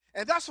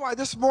And that's why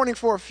this morning,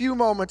 for a few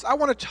moments, I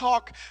want to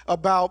talk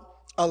about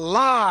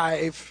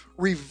alive,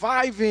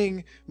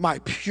 reviving my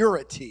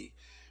purity.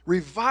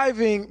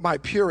 Reviving my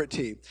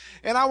purity.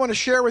 And I want to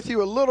share with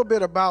you a little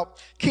bit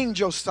about King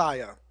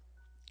Josiah.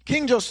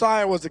 King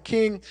Josiah was a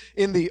king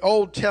in the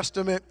Old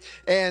Testament,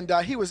 and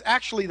he was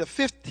actually the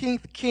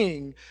 15th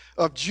king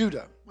of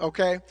Judah,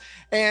 okay?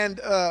 And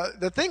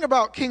the thing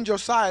about King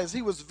Josiah is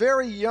he was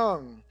very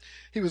young.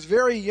 He was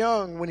very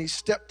young when he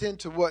stepped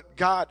into what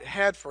God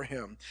had for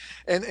him.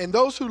 And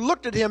those who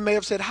looked at him may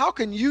have said, how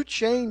can you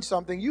change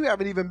something? You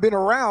haven't even been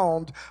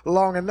around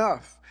long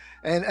enough.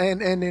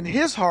 And in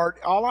his heart,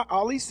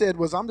 all he said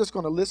was, I'm just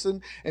going to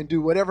listen and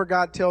do whatever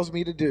God tells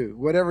me to do.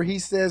 Whatever he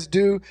says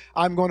do,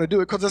 I'm going to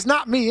do it. Because it's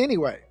not me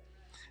anyway.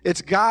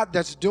 It's God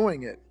that's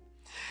doing it.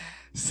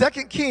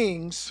 2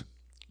 Kings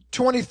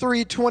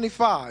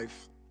 23:25.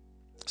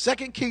 2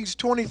 Kings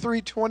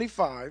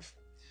 23:25.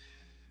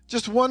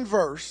 Just one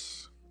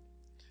verse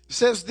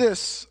says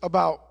this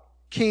about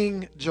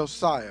King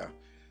Josiah.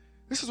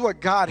 This is what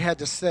God had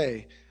to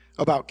say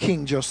about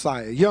King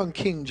Josiah, young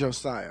King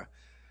Josiah.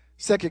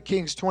 2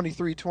 Kings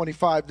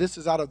 23:25. This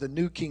is out of the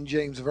New King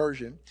James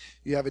Version.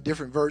 You have a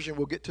different version.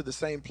 We'll get to the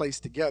same place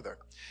together.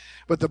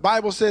 But the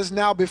Bible says,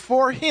 now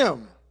before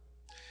him,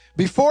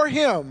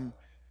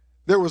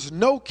 there was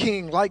no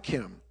king like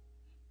him.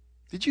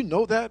 Did you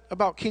know that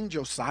about King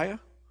Josiah?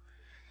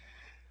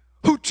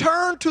 Who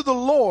turned to the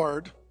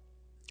Lord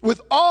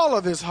with all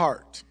of his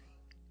heart,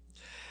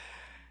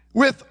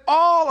 with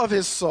all of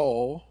his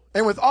soul,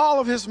 and with all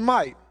of his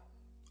might,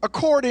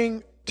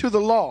 according to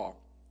the law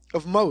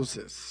of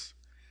Moses.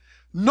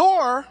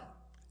 Nor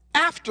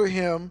after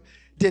him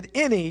did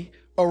any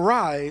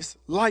arise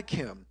like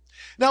him.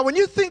 Now, when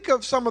you think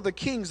of some of the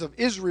kings of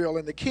Israel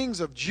and the kings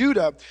of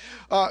Judah,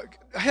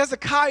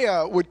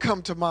 Hezekiah would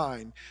come to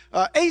mind.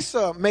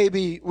 Asa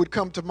maybe would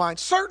come to mind.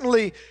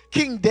 Certainly,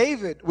 King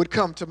David would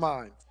come to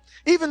mind.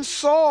 Even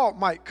Saul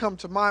might come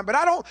to mind. But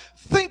I don't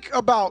think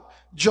about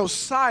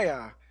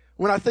Josiah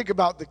when I think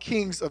about the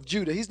kings of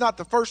Judah. He's not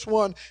the first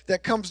one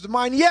that comes to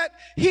mind. Yet,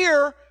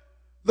 here,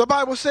 the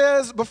Bible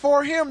says,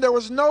 before him there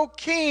was no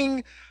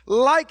king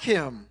like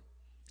him.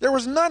 There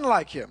was none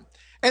like him.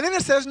 And then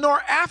it says, nor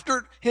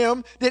after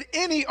him did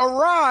any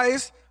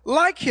arise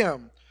like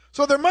him.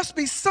 So there must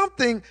be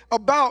something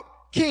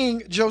about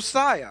King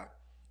Josiah.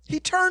 He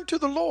turned to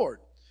the Lord.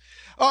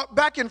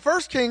 Back in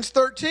 1 Kings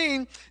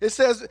 13, it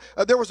says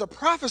there was a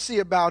prophecy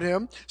about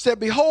him. It said,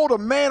 behold, a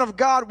man of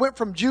God went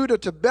from Judah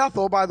to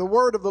Bethel by the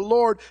word of the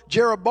Lord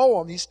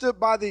Jeroboam. He stood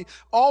by the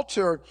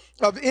altar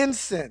of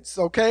incense,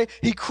 okay?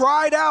 He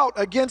cried out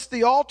against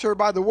the altar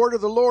by the word of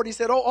the Lord. He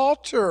said, O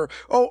altar,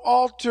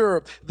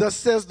 thus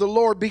says the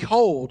Lord,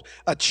 behold,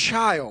 a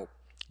child,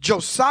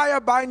 Josiah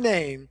by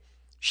name,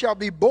 shall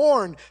be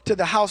born to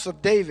the house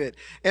of David.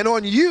 And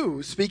on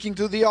you, speaking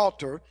to the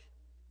altar,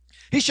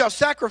 he shall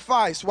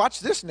sacrifice,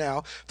 watch this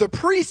now, the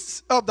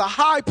priests of the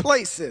high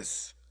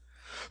places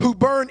who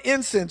burn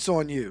incense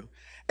on you,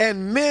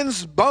 and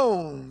men's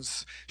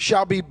bones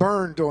shall be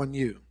burned on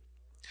you.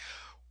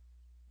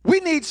 We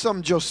need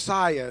some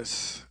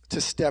Josiahs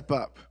to step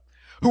up,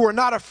 who are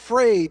not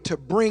afraid to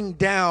bring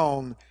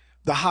down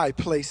the high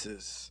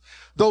places,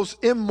 those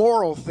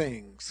immoral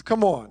things.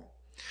 Come on.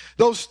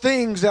 Those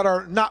things that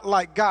are not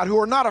like God, who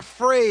are not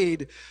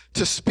afraid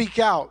to speak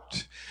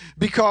out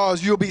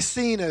because you'll be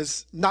seen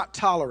as not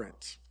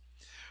tolerant,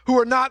 who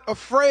are not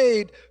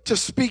afraid to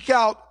speak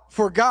out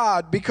for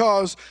God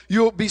because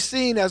you'll be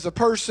seen as a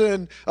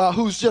person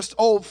who's just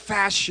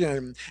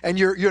old-fashioned and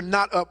you're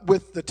not up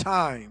with the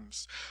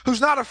times,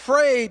 who's not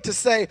afraid to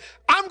say,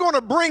 I'm going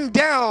to bring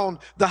down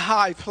the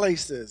high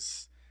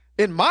places,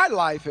 in my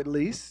life at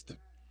least.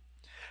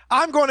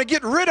 I'm going to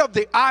get rid of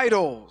the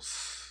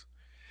idols.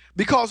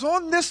 Because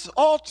on this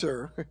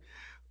altar,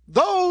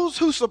 those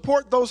who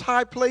support those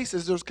high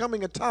places, there's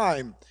coming a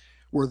time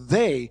where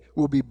they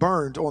will be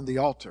burned on the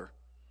altar.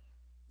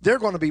 They're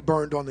going to be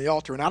burned on the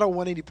altar, and I don't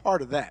want any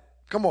part of that.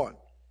 Come on.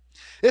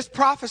 This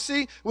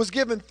prophecy was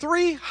given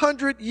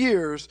 300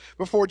 years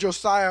before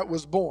Josiah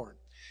was born.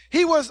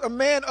 He was a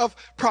man of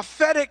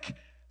prophetic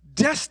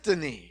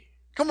destiny.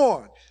 Come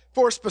on.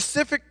 For a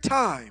specific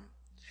time.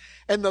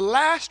 And the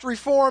last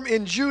reform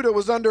in Judah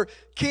was under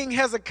King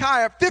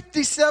Hezekiah,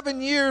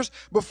 57 years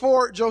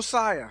before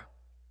Josiah.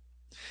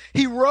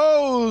 He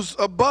rose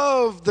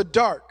above the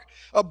dark,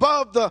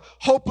 above the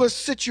hopeless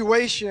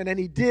situation, and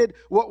he did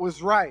what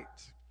was right.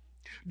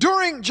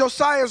 During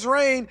Josiah's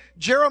reign,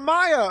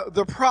 Jeremiah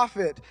the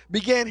prophet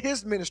began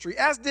his ministry,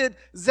 as did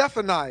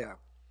Zephaniah.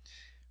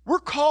 We're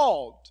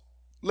called,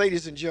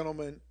 ladies and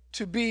gentlemen,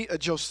 to be a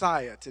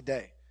Josiah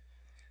today.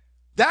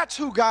 That's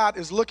who God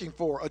is looking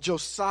for, a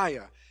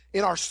Josiah.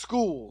 In our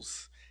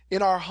schools,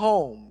 in our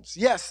homes,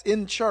 yes,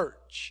 in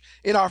church,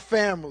 in our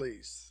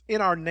families,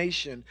 in our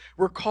nation,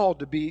 we're called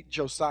to be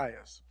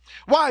Josiahs.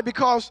 Why?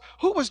 Because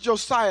who was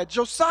Josiah?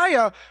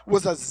 Josiah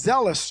was a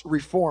zealous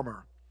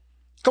reformer.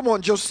 Come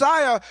on,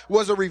 Josiah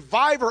was a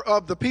reviver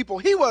of the people.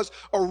 He was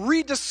a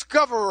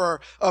rediscoverer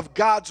of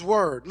God's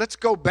word. Let's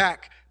go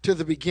back to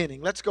the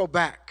beginning. Let's go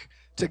back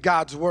to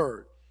God's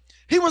word.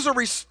 He was a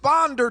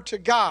responder to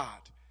God.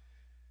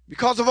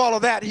 Because of all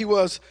of that, he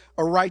was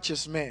a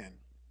righteous man.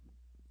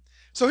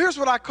 So here's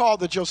what I call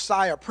the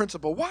Josiah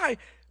principle.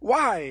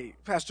 Why,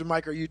 Pastor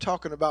Mike, are you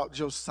talking about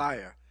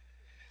Josiah?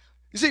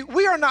 You see,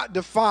 we are not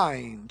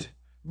defined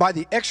by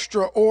the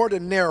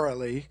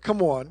extraordinarily,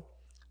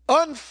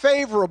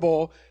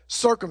 unfavorable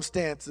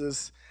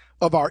circumstances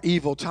of our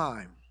evil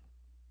time.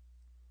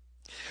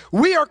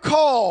 We are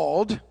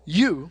called,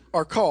 you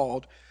are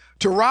called,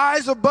 to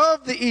rise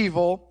above the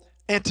evil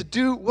and to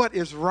do what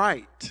is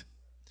right,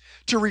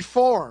 to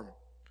reform,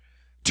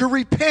 to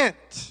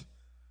repent,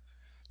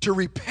 to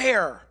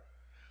repair,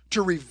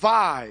 to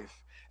revive,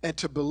 and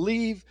to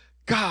believe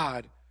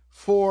God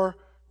for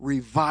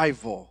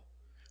revival.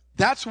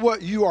 That's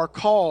what you are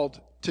called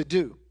to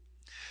do.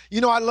 You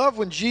know, I love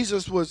when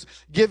Jesus was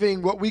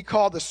giving what we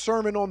call the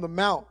Sermon on the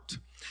Mount.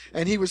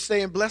 And he was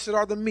saying, blessed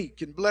are the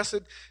meek, and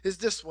blessed is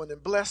this one,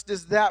 and blessed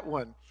is that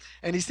one.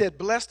 And he said,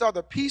 blessed are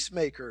the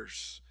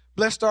peacemakers.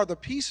 Blessed are the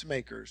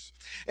peacemakers.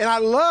 And I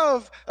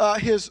love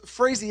his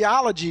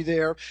phraseology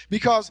there,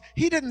 because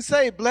he didn't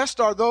say, blessed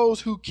are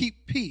those who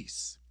keep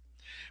peace.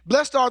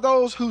 Blessed are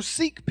those who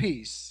seek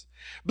peace.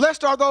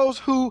 Blessed are those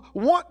who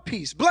want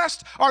peace.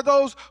 Blessed are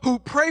those who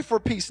pray for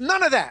peace.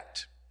 None of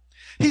that.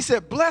 He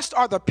said, blessed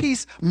are the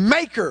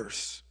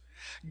peacemakers.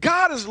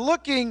 God is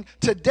looking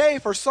today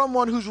for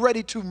someone who's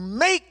ready to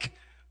make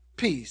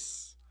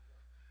peace,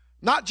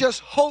 not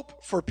just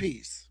hope for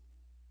peace.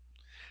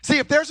 See,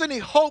 if there's any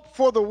hope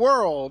for the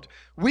world,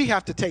 we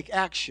have to take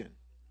action.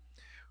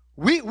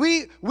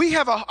 We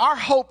have our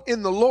hope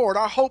in the Lord.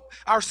 Our hope,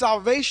 our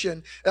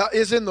salvation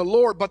is in the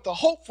Lord, but the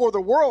hope for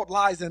the world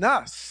lies in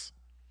us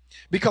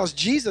because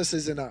Jesus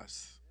is in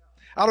us.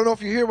 I don't know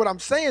if you hear what I'm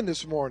saying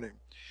this morning,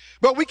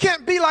 but we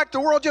can't be like the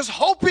world just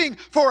hoping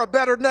for a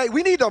better day.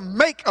 We need to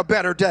make a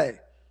better day.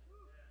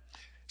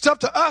 It's up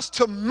to us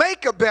to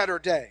make a better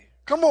day.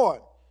 Come on.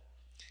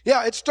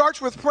 Yeah, it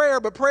starts with prayer,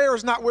 but prayer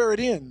is not where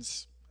it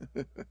ends.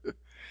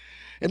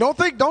 And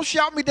don't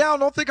shout me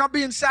down. Don't think I'm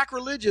being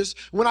sacrilegious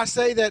when I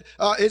say that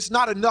it's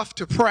not enough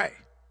to pray.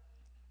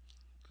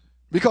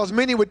 Because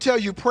many would tell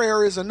you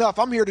prayer is enough.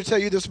 I'm here to tell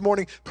you this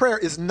morning, prayer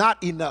is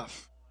not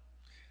enough.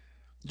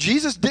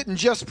 Jesus didn't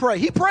just pray.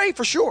 He prayed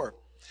for sure.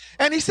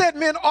 And he said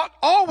men ought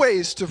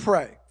always to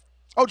pray.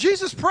 Oh,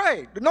 Jesus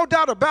prayed, no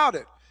doubt about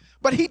it.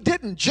 But he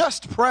didn't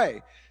just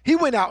pray. He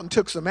went out and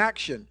took some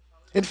action.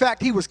 In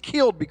fact, he was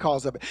killed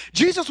because of it.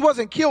 Jesus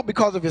wasn't killed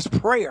because of his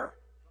prayer.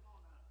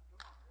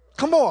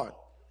 Come on.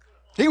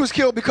 He was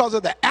killed because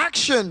of the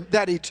action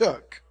that he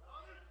took.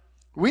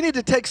 We need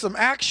to take some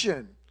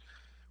action.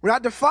 We're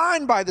not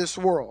defined by this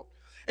world.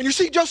 And you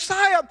see,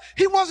 Josiah,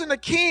 he wasn't a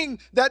king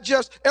that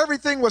just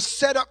everything was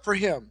set up for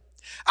him.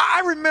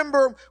 I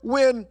remember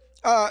when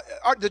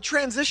the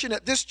transition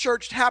at this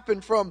church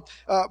happened from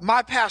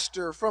my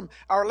pastor, from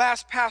our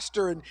last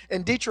pastor,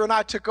 and Dietrich and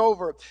I took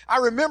over. I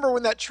remember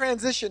when that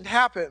transition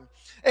happened.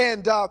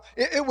 And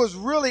it was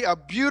really a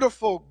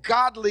beautiful,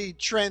 godly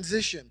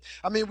transition.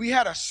 I mean, we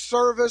had a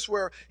service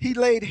where he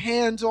laid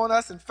hands on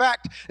us. In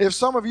fact, if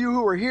some of you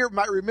who were here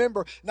might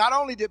remember, not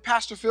only did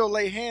Pastor Phil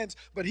lay hands,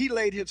 but he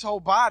laid his whole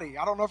body.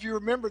 I don't know if you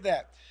remember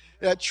that.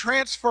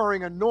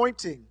 Transferring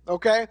anointing,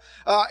 okay?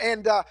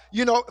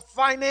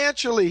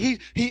 Financially,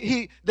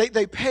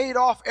 they paid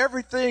off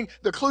everything,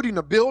 including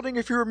the building,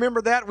 if you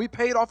remember that. We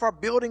paid off our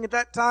building at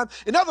that time.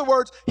 In other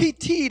words, he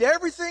teed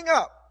everything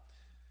up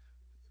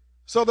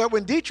so that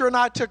when Dietrich and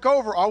I took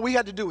over, all we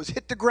had to do was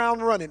hit the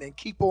ground running and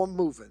keep on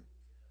moving.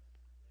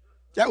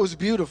 That was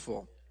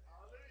beautiful.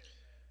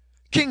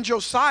 King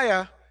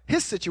Josiah,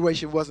 his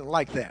situation wasn't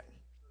like that.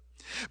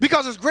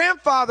 Because his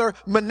grandfather,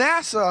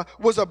 Manasseh,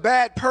 was a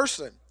bad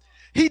person.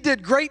 He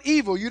did great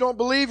evil. You don't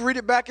believe? Read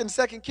it back in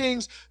 2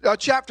 Kings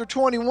chapter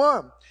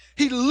 21.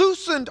 He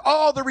loosened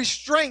all the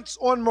restraints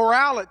on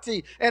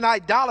morality and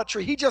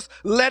idolatry. He just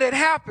let it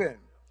happen.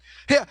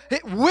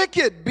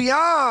 Wicked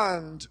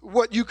beyond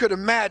what you could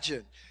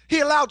imagine. He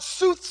allowed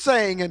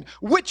soothsaying and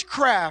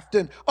witchcraft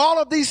and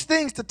all of these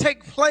things to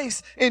take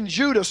place in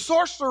Judah.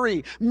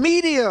 Sorcery,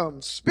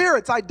 mediums,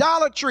 spirits,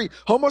 idolatry,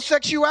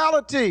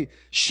 homosexuality,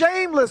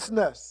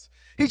 shamelessness.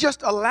 He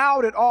just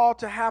allowed it all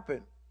to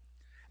happen.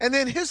 And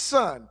then his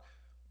son,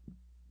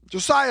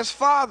 Josiah's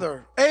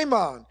father,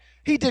 Amon,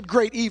 he did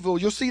great evil.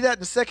 You'll see that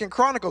in 2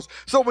 Chronicles.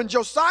 So when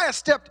Josiah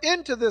stepped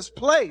into this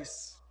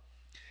place,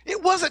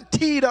 it wasn't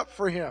teed up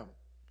for him.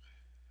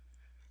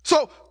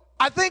 So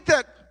I think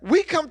that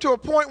we come to a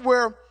point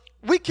where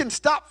we can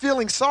stop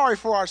feeling sorry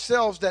for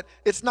ourselves that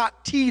it's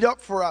not teed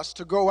up for us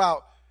to go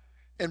out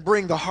and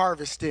bring the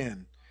harvest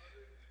in.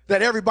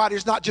 That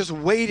everybody's not just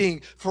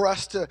waiting for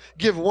us to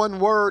give one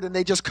word and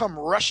they just come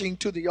rushing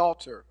to the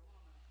altar.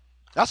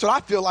 That's what I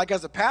feel like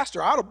as a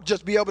pastor. I ought to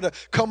just be able to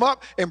come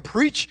up and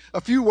preach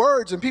a few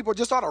words and people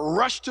just ought to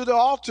rush to the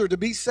altar to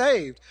be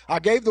saved. I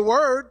gave the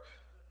word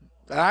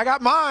and I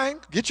got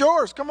mine. Get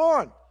yours. Come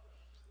on.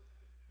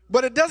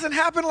 But it doesn't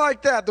happen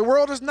like that. The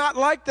world is not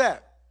like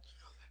that.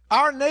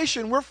 Our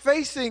nation, we're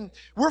facing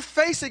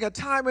a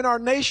time in our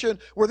nation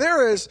where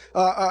there is,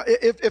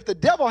 if the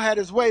devil had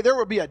his way, there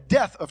would be a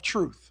death of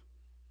truth.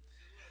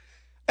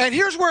 And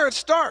here's where it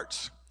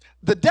starts.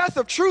 The death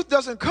of truth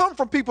doesn't come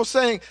from people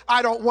saying,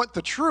 I don't want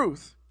the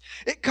truth.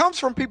 It comes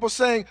from people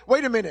saying,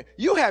 wait a minute,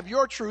 you have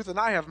your truth and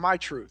I have my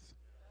truth.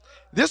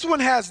 This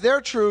one has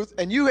their truth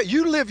and you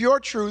live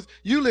your truth,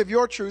 you live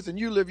your truth, and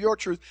you live your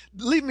truth.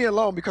 Leave me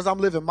alone because I'm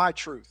living my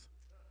truth.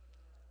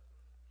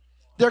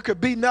 There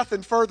could be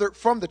nothing further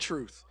from the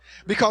truth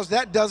because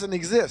that doesn't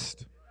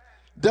exist.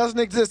 Doesn't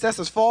exist. That's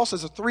as false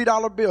as a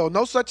 $3 bill.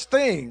 No such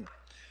thing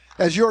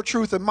as your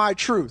truth and my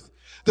truth.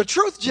 The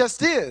truth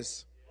just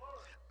is.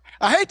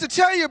 I hate to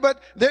tell you,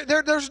 but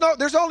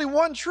there's only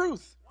one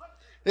truth.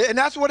 And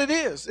that's what it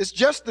is. It's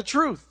just the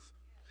truth.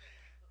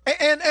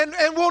 And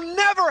we'll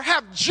never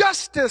have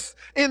justice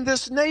in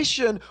this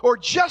nation or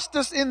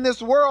justice in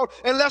this world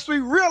unless we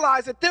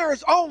realize that there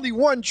is only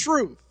one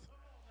truth.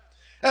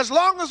 As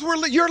long as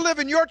you're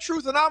living your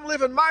truth and I'm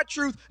living my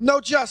truth, no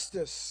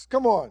justice.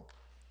 Come on.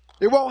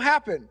 It won't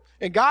happen.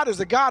 And God is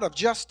a God of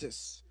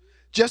justice,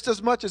 just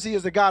as much as he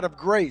is a God of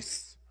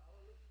grace.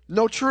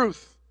 No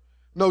truth,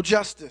 no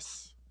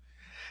justice.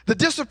 The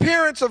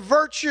disappearance of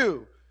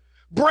virtue,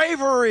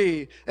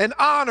 bravery and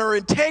honor,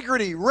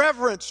 integrity,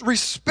 reverence,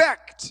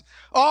 respect,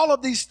 all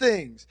of these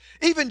things,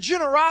 even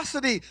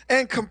generosity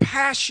and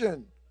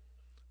compassion,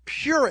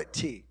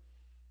 purity.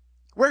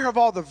 Where have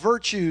all the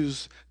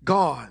virtues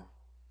gone?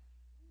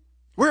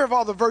 Where have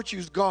all the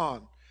virtues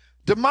gone?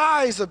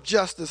 Demise of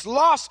justice,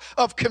 loss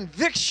of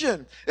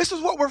conviction. This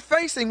is what we're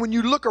facing when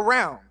you look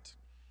around.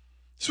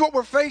 It's what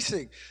we're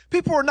facing.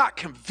 People are not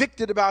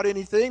convicted about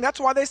anything. That's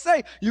why they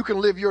say you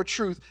can live your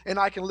truth and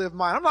I can live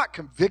mine. I'm not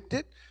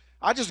convicted.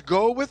 I just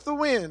go with the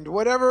wind.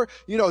 Whatever,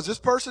 is this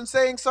person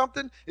saying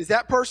something? Is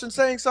that person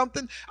saying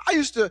something? I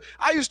used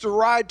to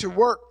ride to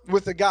work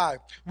with a guy.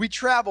 We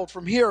traveled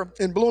from here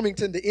in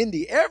Bloomington to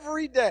Indy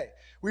every day.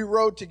 We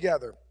rode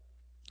together.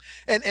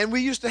 And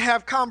we used to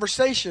have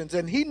conversations,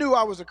 and he knew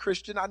I was a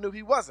Christian. I knew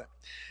he wasn't.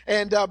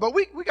 But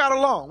we got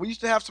along. We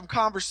used to have some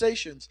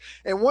conversations.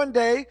 And one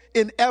day,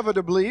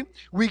 inevitably,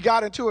 we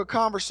got into a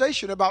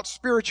conversation about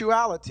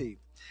spirituality.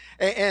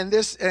 And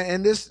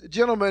this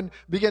gentleman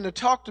began to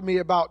talk to me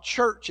about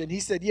church. And he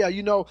said, yeah,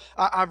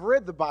 I've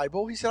read the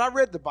Bible. He said, I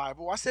read the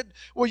Bible. I said,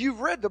 well, you've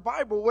read the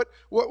Bible.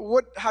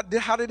 How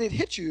did it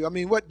hit you? I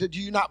mean, did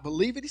you not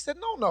believe it? He said,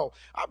 no,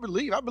 I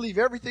believe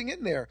everything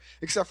in there,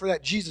 except for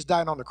that Jesus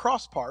died on the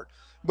cross part.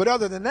 But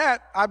other than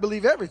that, I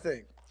believe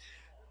everything.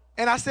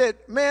 And I said,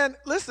 man,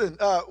 listen,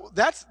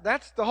 that's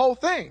the whole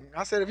thing.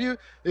 I said,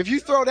 if you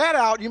throw that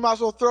out, you might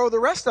as well throw the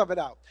rest of it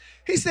out.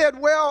 He said,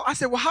 I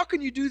said, how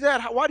can you do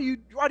that? Why do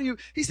you,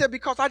 he said,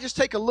 because I just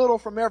take a little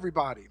from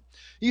everybody.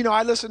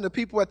 I listen to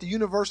people at the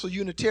Universal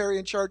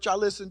Unitarian Church. I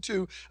listen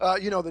to,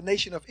 the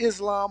Nation of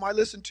Islam. I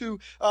listen to,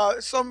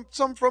 some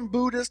from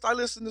Buddhist. I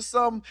listen to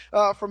some,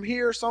 from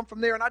here, some from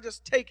there. And I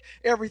just take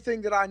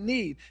everything that I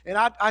need. And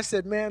I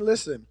said, man,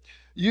 listen,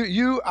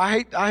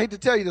 I hate to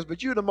tell you this,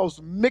 but you're the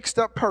most mixed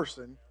up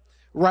person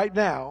right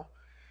now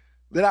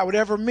that I would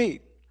ever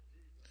meet.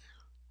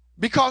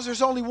 Because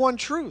there's only one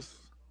truth.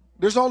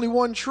 There's only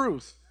one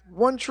truth.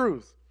 One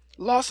truth.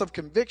 Loss of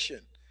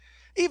conviction.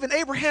 Even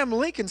Abraham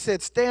Lincoln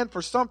said, stand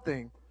for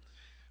something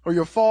or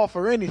you'll fall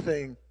for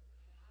anything.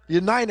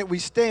 United we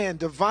stand,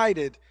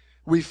 divided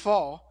we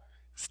fall.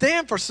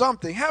 Stand for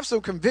something. Have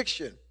some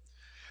conviction.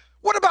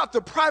 What about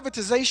the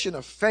privatization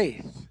of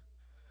faith?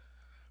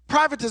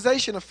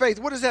 Privatization of faith.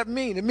 What does that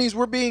mean? It means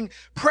we're being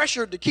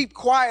pressured to keep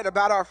quiet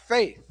about our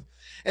faith.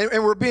 And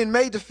we're being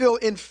made to feel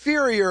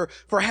inferior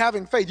for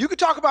having faith. You can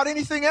talk about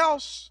anything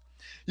else.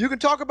 You can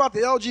talk about the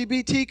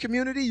LGBT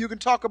community. You can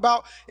talk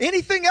about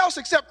anything else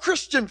except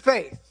Christian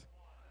faith.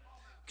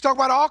 You can talk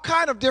about all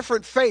kind of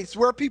different faiths,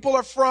 where people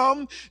are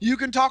from. You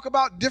can talk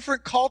about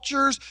different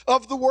cultures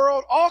of the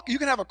world. You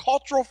can have a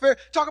cultural fair.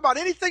 Talk about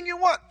anything you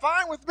want.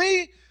 Fine with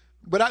me.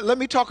 But let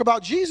me talk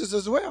about Jesus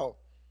as well.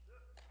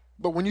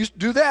 But when you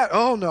do that,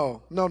 oh,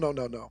 no.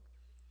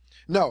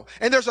 No.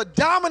 And there's a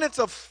dominance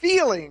of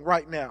feeling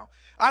right now.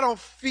 I don't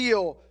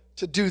feel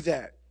to do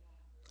that.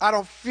 I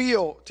don't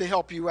feel to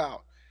help you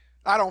out.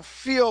 I don't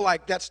feel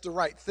like that's the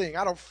right thing.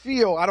 I don't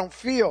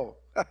feel.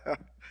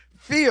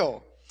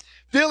 Feel.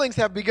 Feelings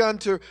have begun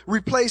to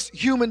replace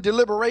human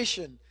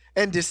deliberation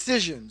and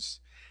decisions.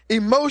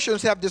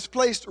 Emotions have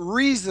displaced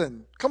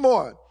reason. Come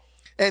on.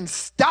 And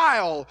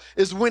style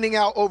is winning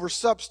out over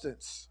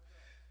substance.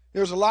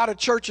 There's a lot of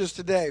churches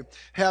today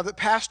have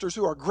pastors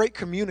who are great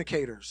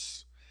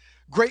communicators,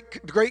 great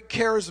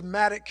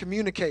charismatic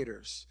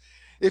communicators.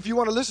 If you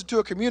want to listen to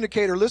a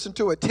communicator, listen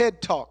to a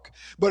TED Talk.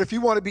 But if you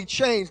want to be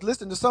changed,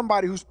 listen to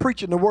somebody who's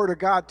preaching the word of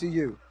God to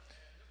you.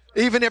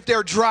 Even if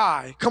they're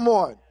dry. Come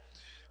on.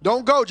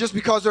 Don't go just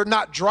because they're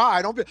not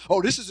dry. Don't be,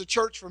 this is a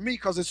church for me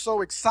because it's so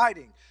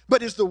exciting.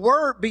 But is the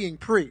word being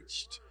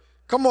preached?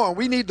 Come on,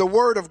 we need the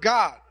word of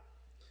God.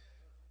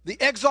 The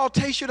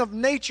exaltation of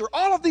nature,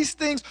 all of these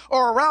things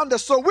are around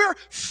us. So we're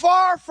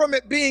far from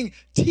it being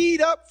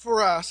teed up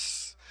for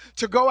us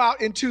to go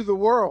out into the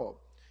world.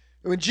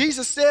 When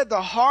Jesus said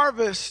the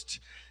harvest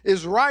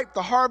is ripe.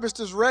 The harvest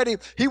is ready.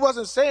 He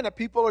wasn't saying that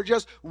people are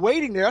just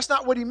waiting there. That's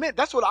not what he meant.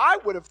 That's what I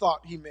would have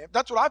thought he meant.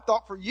 That's what I've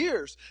thought for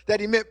years, that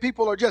he meant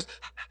people are just,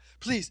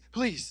 please,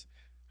 please,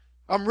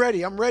 I'm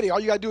ready. I'm ready. All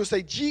you got to do is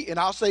say G and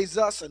I'll say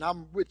Thus and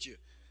I'm with you.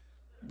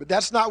 But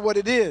that's not what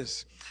it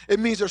is. It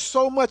means there's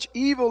so much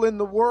evil in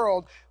the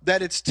world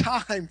that it's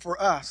time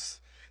for us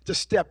to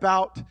step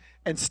out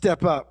and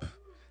step up.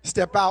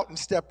 Step out and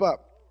step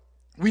up.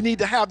 We need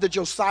to have the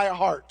Josiah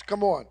heart.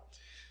 Come on.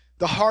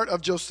 The heart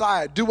of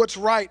Josiah. Do what's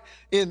right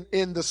in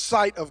the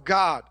sight of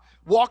God.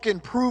 Walk in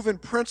proven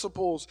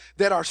principles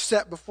that are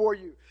set before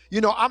you. You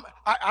know,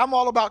 I'm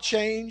all about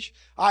change.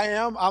 I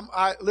am.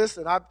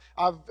 Listen,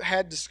 I've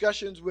had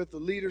discussions with the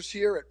leaders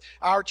here at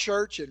our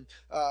church, and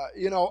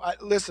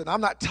listen,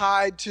 I'm not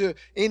tied to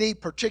any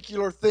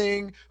particular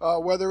thing,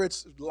 whether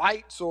it's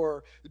lights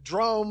or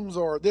drums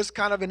or this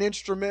kind of an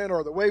instrument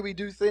or the way we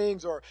do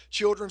things or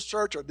children's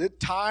church or the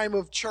time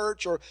of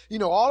church or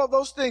all of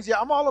those things.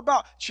 Yeah, I'm all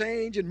about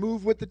change and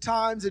move with the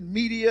times and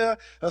media.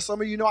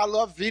 Some of you know I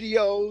love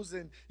videos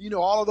and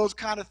all of those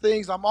kind of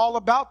things. I'm all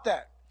about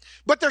that.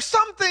 But there's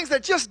some things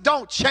that just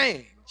don't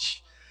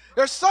change.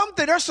 There's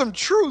some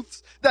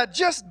truths that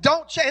just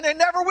don't change. They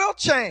never will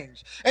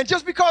change. And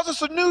just because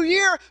it's a new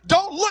year,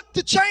 don't look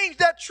to change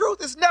that truth.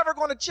 It's never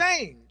going to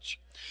change.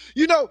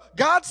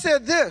 God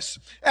said this,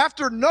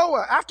 after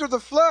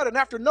the flood and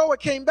after Noah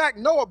came back,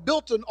 Noah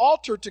built an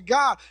altar to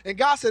God. And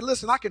God said,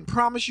 listen, I can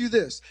promise you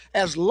this.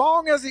 As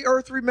long as the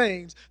earth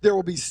remains, there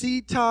will be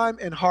seed time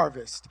and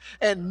harvest.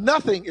 And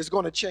nothing is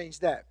going to change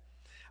that.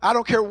 I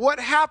don't care what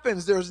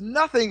happens. There's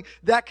nothing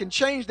that can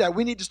change that.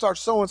 We need to start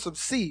sowing some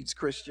seeds,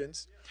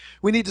 Christians.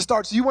 We need to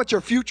start. You want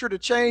your future to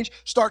change?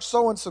 Start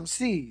sowing some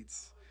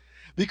seeds,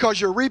 because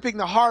you're reaping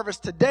the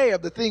harvest today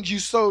of the things you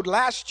sowed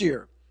last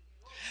year.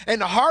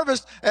 And the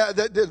harvest,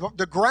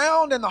 the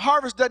ground and the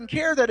harvest doesn't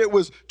care that it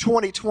was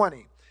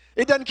 2020.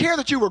 It doesn't care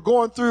that you were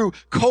going through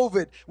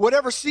COVID.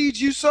 Whatever seeds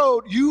you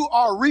sowed, you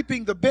are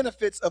reaping the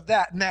benefits of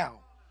that now.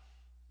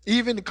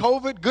 Even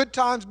COVID, good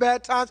times,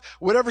 bad times,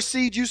 whatever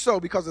seed you sow,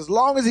 because as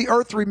long as the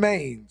earth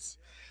remains,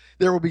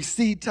 there will be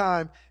seed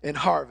time and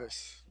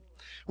harvest.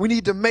 We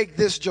need to make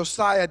this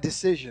Josiah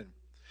decision.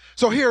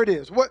 So here it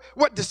is.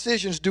 What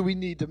decisions do we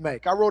need to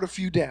make? I wrote a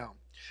few down.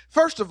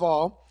 First of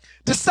all,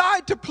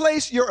 decide to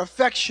place your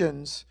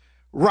affections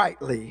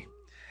rightly.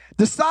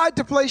 Decide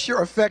to place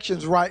your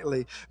affections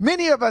rightly.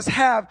 Many of us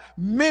have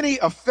many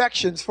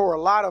affections for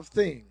a lot of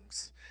things.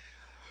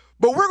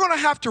 But we're going to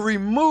have to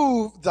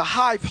remove the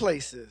high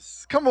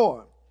places. Come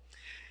on.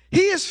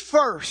 He is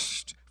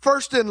first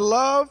in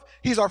love.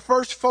 He's our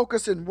first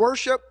focus in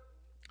worship.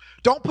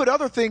 Don't put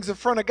other things in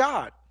front of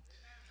God.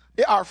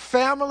 Our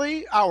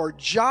family, our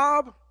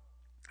job,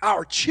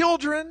 our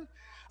children,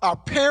 our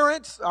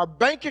parents, our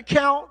bank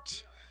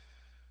account,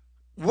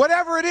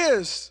 whatever it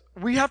is,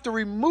 we have to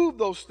remove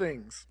those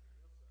things.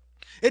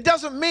 It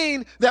doesn't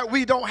mean that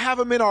we don't have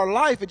them in our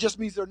life. It just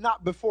means they're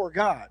not before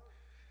God.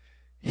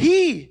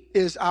 He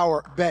is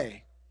our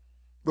bay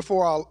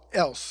before all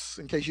else,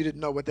 in case you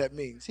didn't know what that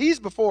means. He's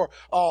before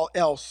all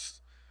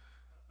else.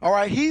 All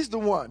right, he's the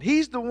one.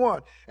 He's the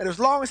one. And as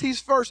long as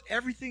he's first,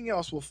 everything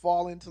else will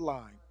fall into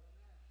line.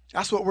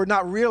 That's what we're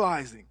not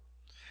realizing.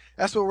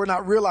 That's what we're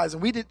not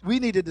realizing. We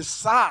need to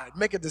decide,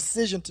 make a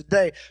decision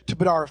today to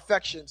put our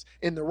affections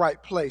in the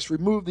right place,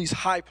 remove these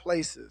high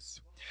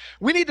places.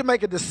 We need to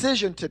make a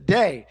decision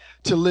today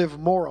to live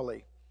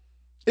morally.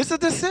 It's a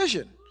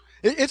decision.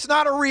 It's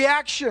not a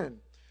reaction.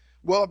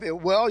 Well,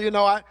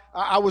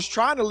 I was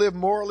trying to live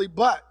morally,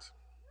 but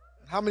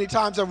how many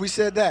times have we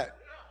said that?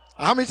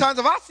 How many times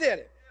have I said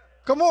it?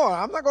 Come on,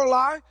 I'm not going to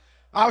lie.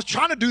 I was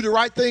trying to do the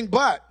right thing,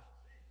 but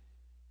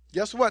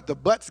guess what? The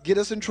buts get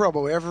us in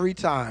trouble every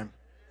time.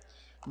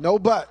 No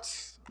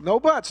buts. No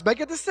buts. Make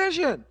a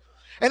decision.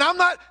 And I'm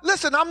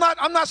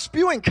not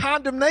spewing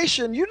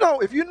condemnation.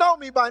 If you know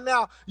me by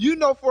now, you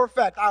know for a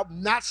fact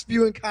I'm not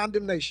spewing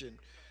condemnation.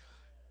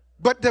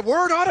 But the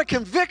word ought to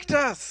convict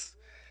us.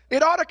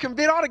 It ought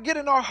to get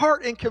in our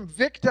heart and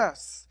convict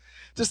us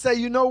to say,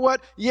 you know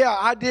what? Yeah,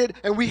 I did.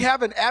 And we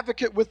have an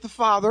advocate with the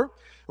Father,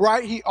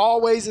 right? He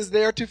always is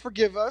there to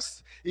forgive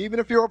us. Even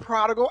if you're a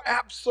prodigal,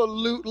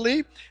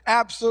 absolutely,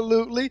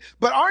 absolutely.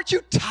 But aren't you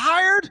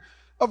tired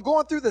of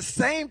going through the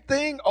same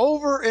thing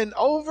over and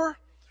over?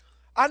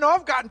 I know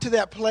I've gotten to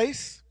that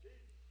place.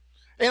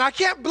 And I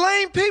can't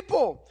blame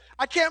people.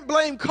 I can't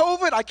blame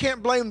COVID. I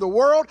can't blame the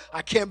world.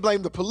 I can't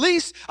blame the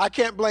police. I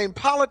can't blame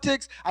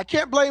politics. I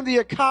can't blame the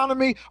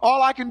economy.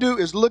 All I can do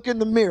is look in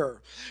the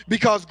mirror,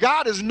 because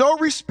God is no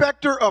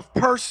respecter of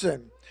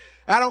person.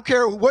 I don't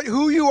care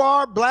who you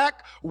are,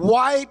 black,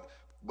 white,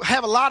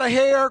 have a lot of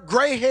hair,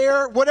 gray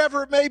hair,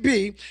 whatever it may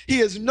be. He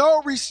is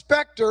no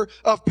respecter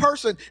of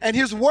person. And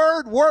his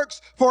word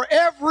works for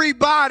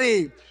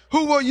everybody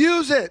who will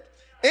use it.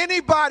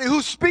 Anybody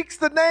who speaks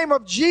the name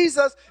of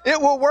Jesus,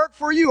 it will work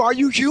for you. Are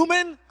you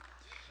human?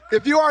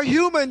 If you are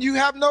human, you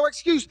have no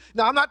excuse.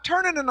 Now, I'm not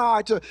turning an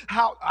eye to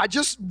how I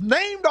just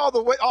named all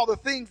the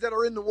things that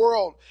are in the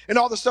world and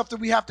all the stuff that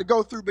we have to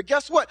go through. But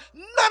guess what?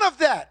 None of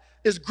that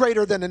is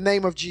greater than the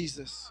name of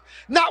Jesus.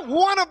 Not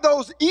one of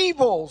those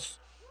evils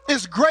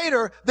is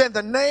greater than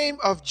the name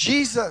of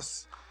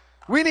Jesus.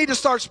 We need to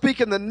start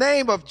speaking the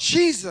name of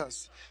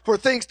Jesus for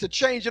things to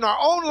change in our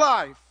own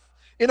life.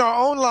 In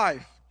our own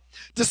life.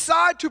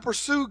 Decide to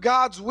pursue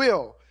God's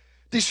will.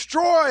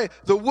 Destroy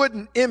the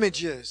wooden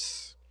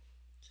images.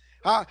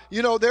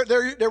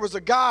 There was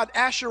a god,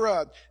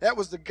 Asherah. That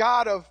was the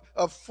god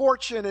of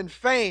fortune and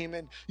fame.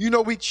 And,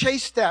 we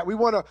chased that. We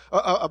want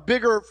a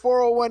bigger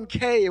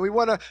 401k, and we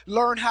want to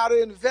learn how to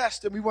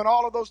invest, and we want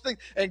all of those things.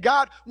 And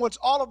God wants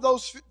all of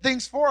those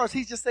things for us.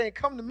 He's just saying,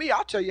 come to me.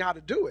 I'll tell you how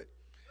to do it.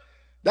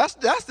 That's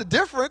the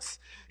difference.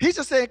 He's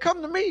just saying,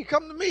 come to me.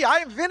 Come to me.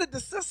 I invented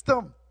the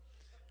system.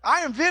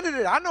 I invented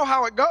it. I know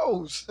how it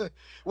goes.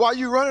 While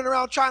you're running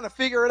around trying to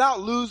figure it out,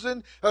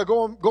 losing,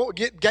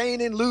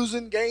 gaining,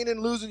 losing.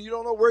 You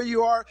don't know where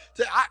you are.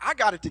 I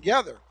got it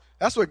together.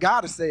 That's what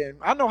God is saying.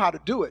 I know how to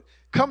do it.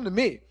 Come to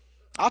me.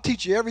 I'll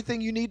teach you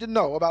everything you need to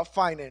know about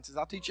finances.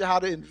 I'll teach you how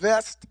to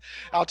invest.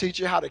 I'll teach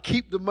you how to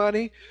keep the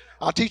money.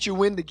 I'll teach you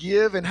when to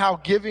give and how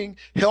giving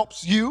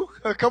helps you.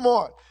 Come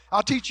on.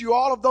 I'll teach you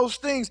all of those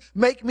things.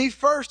 Make me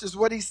first is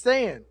what he's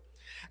saying.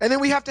 And then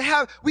we have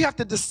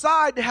to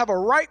decide to have a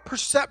right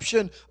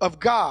perception of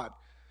God.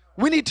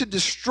 We need to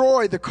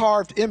destroy the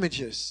carved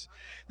images.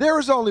 There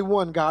is only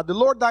one God. The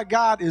Lord thy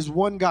God is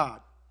one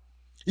God.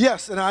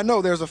 Yes, and I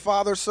know there's a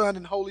Father, Son,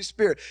 and Holy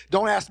Spirit.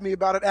 Don't ask me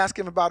about it. Ask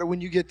him about it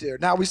when you get there.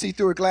 Now we see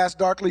through a glass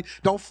darkly.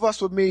 Don't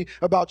fuss with me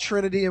about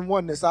Trinity and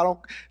oneness.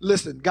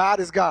 Listen,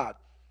 God is God.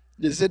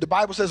 The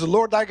Bible says the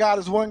Lord thy God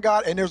is one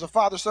God, and there's a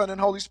Father, Son,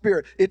 and Holy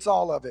Spirit. It's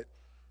all of it.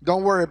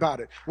 Don't worry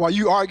about it. While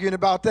you arguing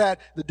about that,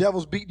 the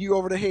devil's beating you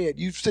over the head.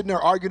 You sitting there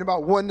arguing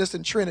about oneness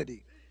and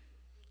Trinity.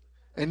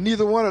 And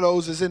neither one of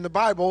those is in the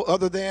Bible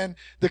other than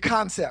the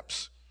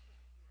concepts.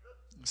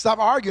 Stop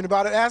arguing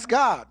about it. Ask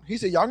God. He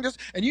said, y'all just,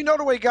 and you know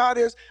the way God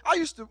is. I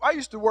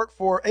used to work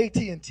for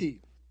AT&T.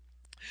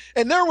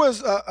 And there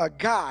was a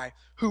guy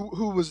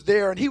who was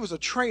there, and he was a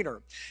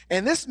trainer.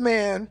 And this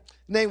man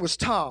name was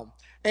Tom.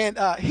 And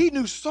he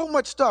knew so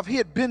much stuff. He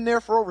had been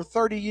there for over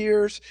 30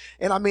 years.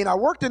 And I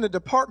worked in a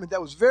department that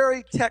was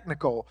very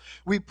technical.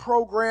 We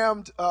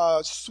programmed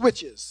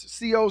switches,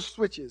 CO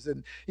switches.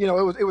 And,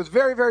 it was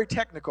very, very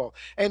technical.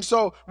 And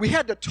so we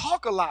had to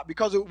talk a lot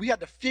because we had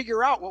to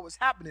figure out what was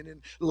happening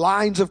in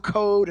lines of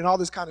code and all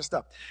this kind of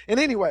stuff. And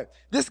anyway,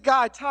 this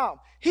guy,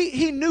 Tom,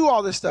 he knew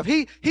all this stuff.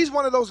 He's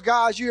one of those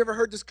guys, you ever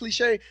heard this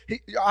cliche?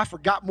 I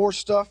forgot more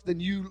stuff than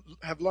you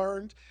have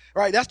learned.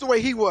 Right? That's the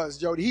way he was,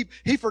 Jody.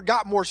 He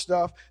forgot more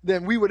stuff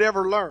than we would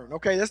ever learn.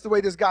 Okay? That's the way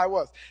this guy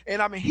was.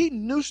 And he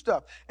knew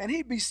stuff. And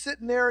he'd be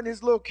sitting there in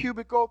his little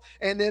cubicle,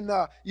 and then,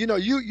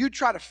 you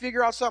try to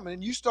figure out something,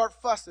 and you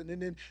start fussing,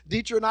 and then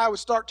Dietrich and I would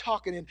start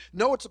talking, and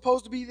no, it's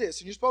supposed to be this,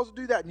 and you're supposed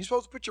to do that, and you're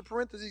supposed to put your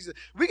parentheses.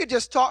 We could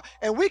just talk,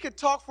 and we could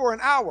talk for an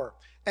hour,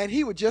 and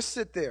he would just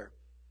sit there.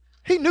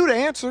 He knew the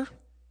answer,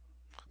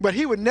 but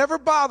he would never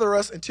bother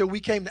us until we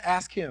came to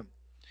ask him.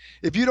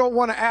 If you don't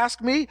want to ask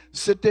me,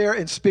 sit there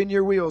and spin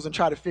your wheels and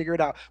try to figure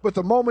it out. But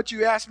the moment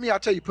you ask me, I'll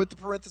tell you, put the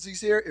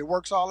parentheses here. It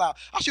works all out.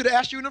 I should have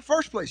asked you in the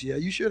first place. Yeah,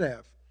 you should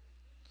have.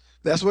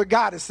 That's what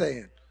God is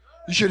saying.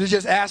 You should have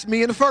just asked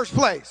me in the first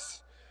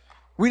place.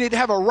 We need to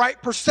have a right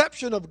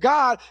perception of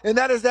God, and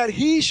that is that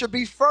he should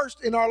be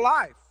first in our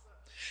life.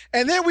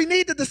 And then we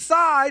need to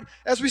decide,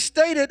 as we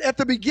stated at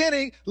the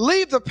beginning,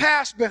 leave the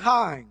past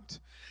behind.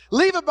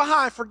 Leave it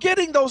behind,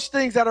 forgetting those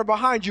things that are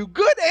behind you,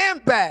 good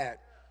and bad.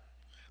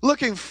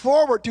 Looking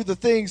forward to the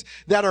things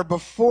that are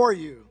before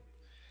you.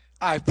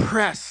 I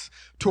press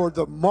toward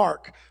the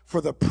mark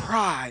for the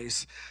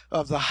prize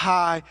of the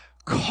high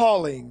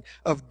calling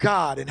of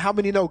God. And how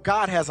many know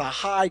God has a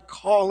high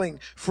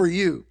calling for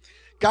you?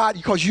 God,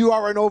 because you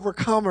are an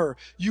overcomer.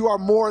 You are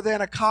more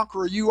than a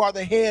conqueror. You are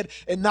the head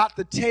and not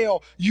the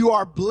tail. You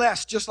are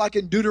blessed, just like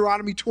in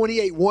Deuteronomy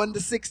 28,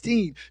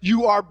 1-16.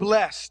 You are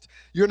blessed.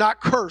 You're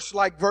not cursed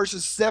like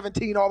verses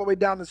 17 all the way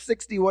down to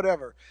 60,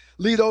 whatever.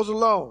 Leave those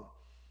alone.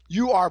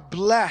 You are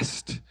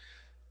blessed.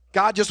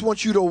 God just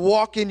wants you to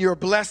walk in your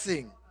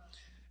blessing.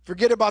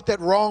 Forget about that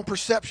wrong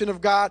perception of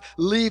God.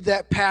 Leave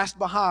that past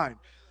behind.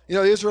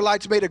 The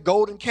Israelites made a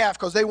golden calf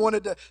because they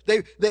wanted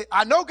to,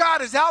 I know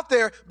God is out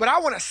there, but I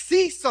want to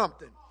see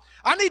something.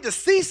 I need to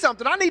see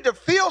something. I need to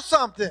feel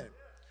something.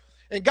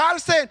 And God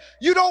is saying,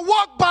 you don't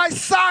walk by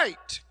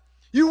sight.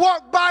 You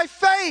walk by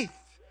faith.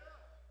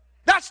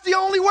 That's the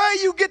only way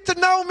you get to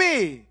know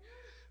me.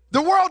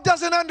 The world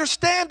doesn't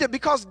understand it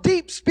because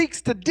deep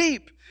speaks to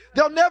deep.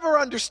 They'll never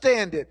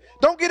understand it.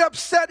 Don't get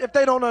upset if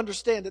they don't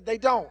understand it. They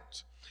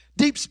don't.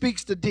 Deep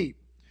speaks to deep.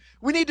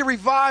 We need to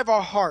revive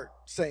our heart,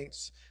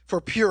 saints, for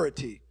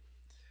purity.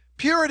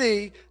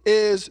 Purity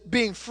is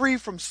being free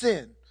from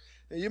sin.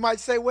 And you might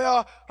say,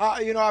 well,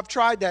 I've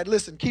tried that.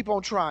 Listen, keep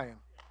on trying.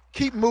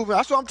 Keep moving.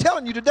 That's what I'm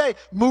telling you today.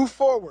 Move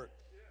forward.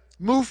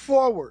 Move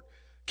forward.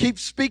 Keep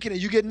speaking it.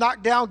 You get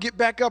knocked down, get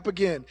back up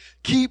again.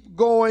 Keep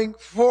going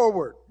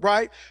forward,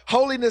 right?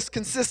 Holiness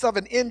consists of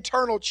an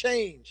internal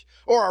change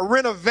or a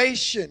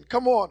renovation,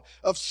 come on,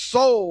 of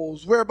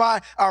souls,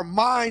 whereby our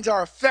minds,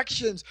 our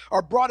affections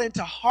are brought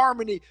into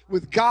harmony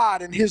with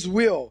God and His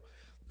will.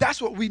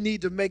 That's what we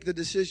need to make the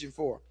decision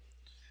for.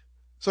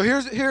 So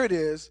here it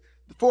is,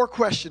 the 4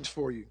 questions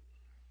for you.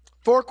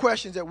 4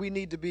 questions that we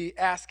need to be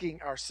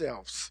asking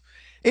ourselves.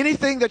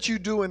 Anything that you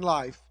do in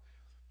life,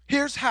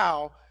 here's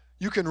how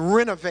you can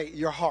renovate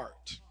your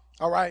heart,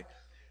 all right?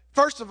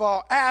 First of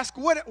all, ask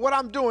what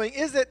I'm doing,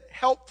 is it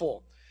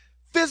helpful?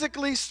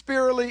 Physically,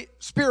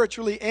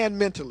 spiritually, and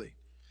mentally.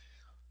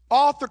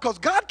 All 3, because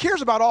God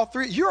cares about all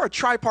 3. You're a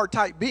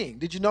tripartite being.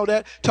 Did you know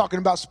that?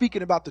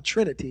 Speaking about the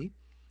Trinity.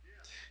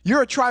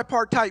 You're a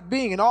tripartite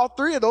being, and all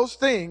 3 of those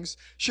things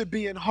should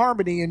be in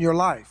harmony in your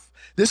life.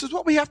 This is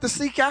what we have to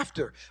seek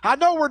after. I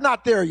know we're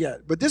not there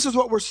yet, but this is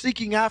what we're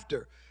seeking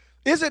after.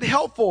 Is it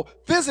helpful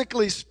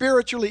physically,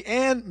 spiritually,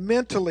 and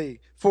mentally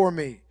for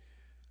me?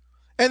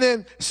 And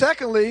then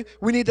secondly,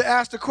 we need to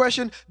ask the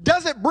question,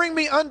 does it bring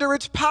me under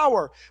its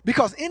power?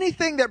 Because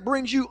anything that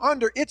brings you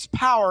under its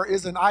power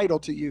is an idol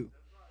to you.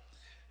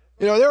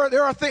 You know,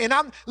 there are things,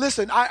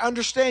 and I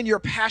understand you're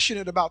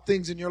passionate about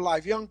things in your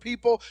life. Young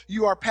people,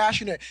 you are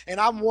passionate. And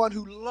I'm one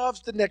who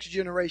loves the next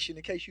generation,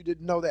 in case you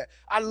didn't know that.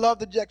 I love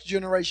the next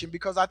generation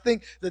because I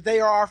think that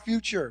they are our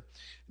future.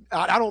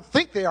 I don't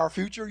think they are our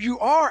future. You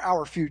are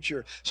our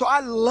future. So I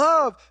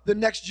love the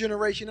next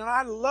generation, and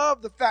I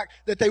love the fact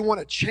that they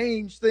want to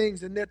change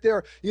things and that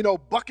they're,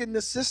 bucking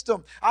the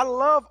system. I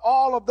love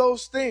all of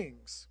those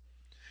things.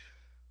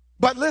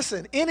 But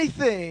listen,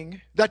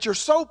 anything that you're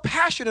so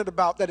passionate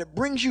about that it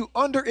brings you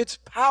under its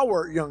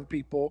power, young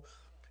people,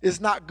 is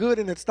not good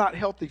and it's not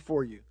healthy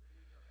for you.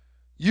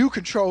 You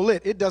control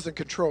it. It doesn't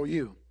control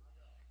you.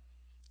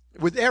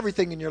 With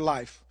everything in your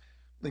life,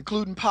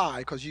 including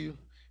pie, because you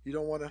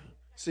don't want to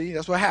see.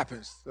 That's what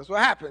happens. That's what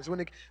happens when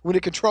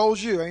it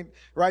controls you. Ain't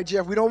right,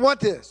 Jeff? We don't want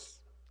this.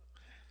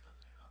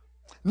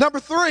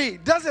 Number 3,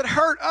 does it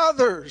hurt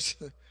others?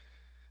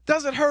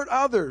 Does it hurt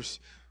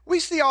others? We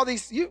see all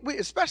these,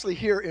 especially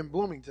here in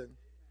Bloomington,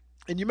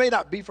 and you may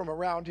not be from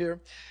around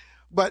here,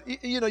 but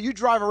you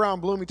drive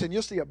around Bloomington,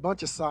 you'll see a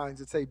bunch of signs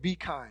that say, be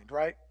kind,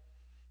 right?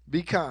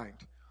 Be kind.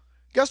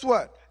 Guess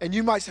what? And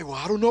you might say, well,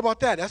 I don't know about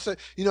that.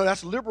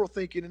 That's liberal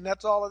thinking, and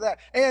that's all of that.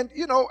 And,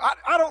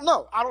 I don't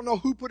know. I don't know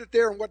who put it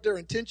there and what their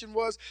intention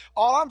was.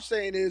 All I'm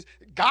saying is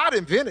God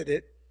invented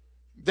it.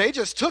 They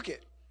just took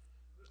it.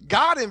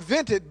 God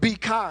invented be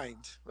kind,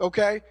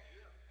 okay?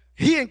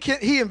 He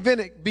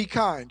invented be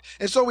kind.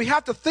 And so we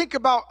have to think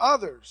about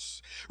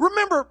others.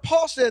 Remember,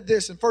 Paul said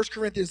this in 1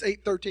 Corinthians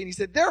 8:13. He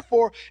said,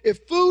 therefore,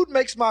 if food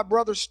makes my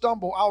brother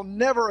stumble, I'll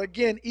never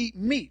again eat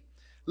meat,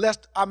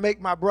 lest I make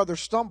my brother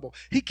stumble.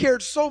 He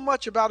cared so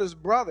much about his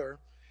brother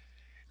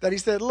that he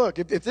said, look,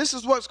 if this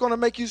is what's going to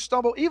make you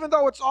stumble, even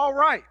though it's all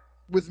right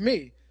with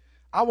me,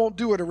 I won't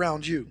do it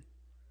around you.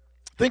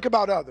 Think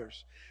about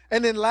others.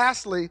 And then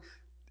lastly,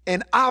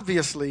 and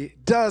obviously,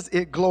 does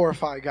it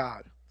glorify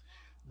God?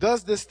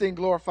 Does this thing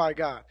glorify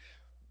God?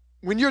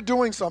 When you're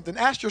doing something,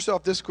 ask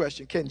yourself this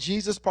question. Can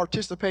Jesus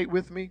participate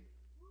with me?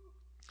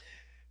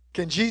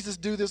 Can Jesus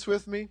do this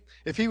with me?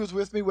 If he was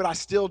with me, would I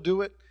still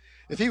do it?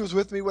 If he was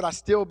with me, would I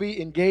still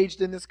be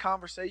engaged in this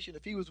conversation?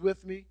 If he was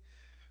with me,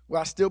 would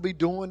I still be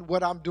doing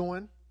what I'm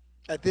doing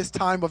at this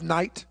time of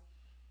night?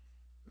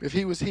 If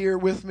he was here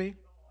with me?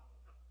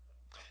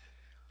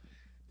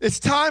 It's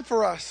time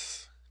for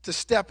us to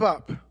step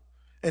up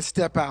and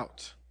step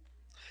out,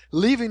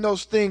 leaving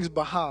those things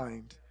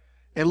behind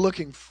and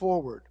looking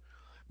forward,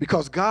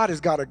 because God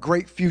has got a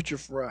great future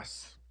for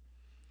us.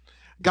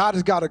 God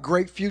has got a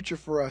great future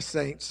for us,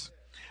 saints.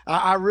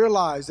 I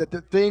realize that the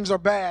things are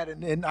bad,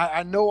 and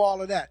I know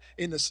all of that.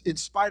 In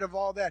spite of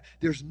all that,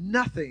 there's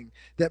nothing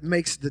that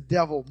makes the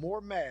devil more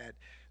mad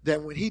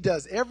than when he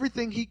does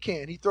everything he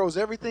can. He throws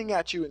everything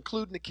at you,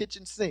 including the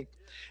kitchen sink,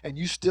 and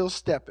you still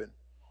stepping.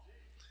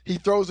 He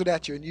throws it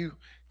at you, and you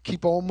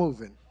keep on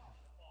moving.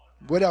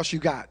 What else you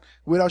got?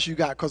 What else you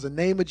got? Because the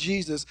name of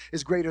Jesus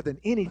is greater than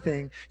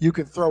anything you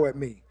can throw at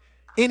me.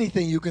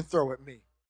 Anything you can throw at me.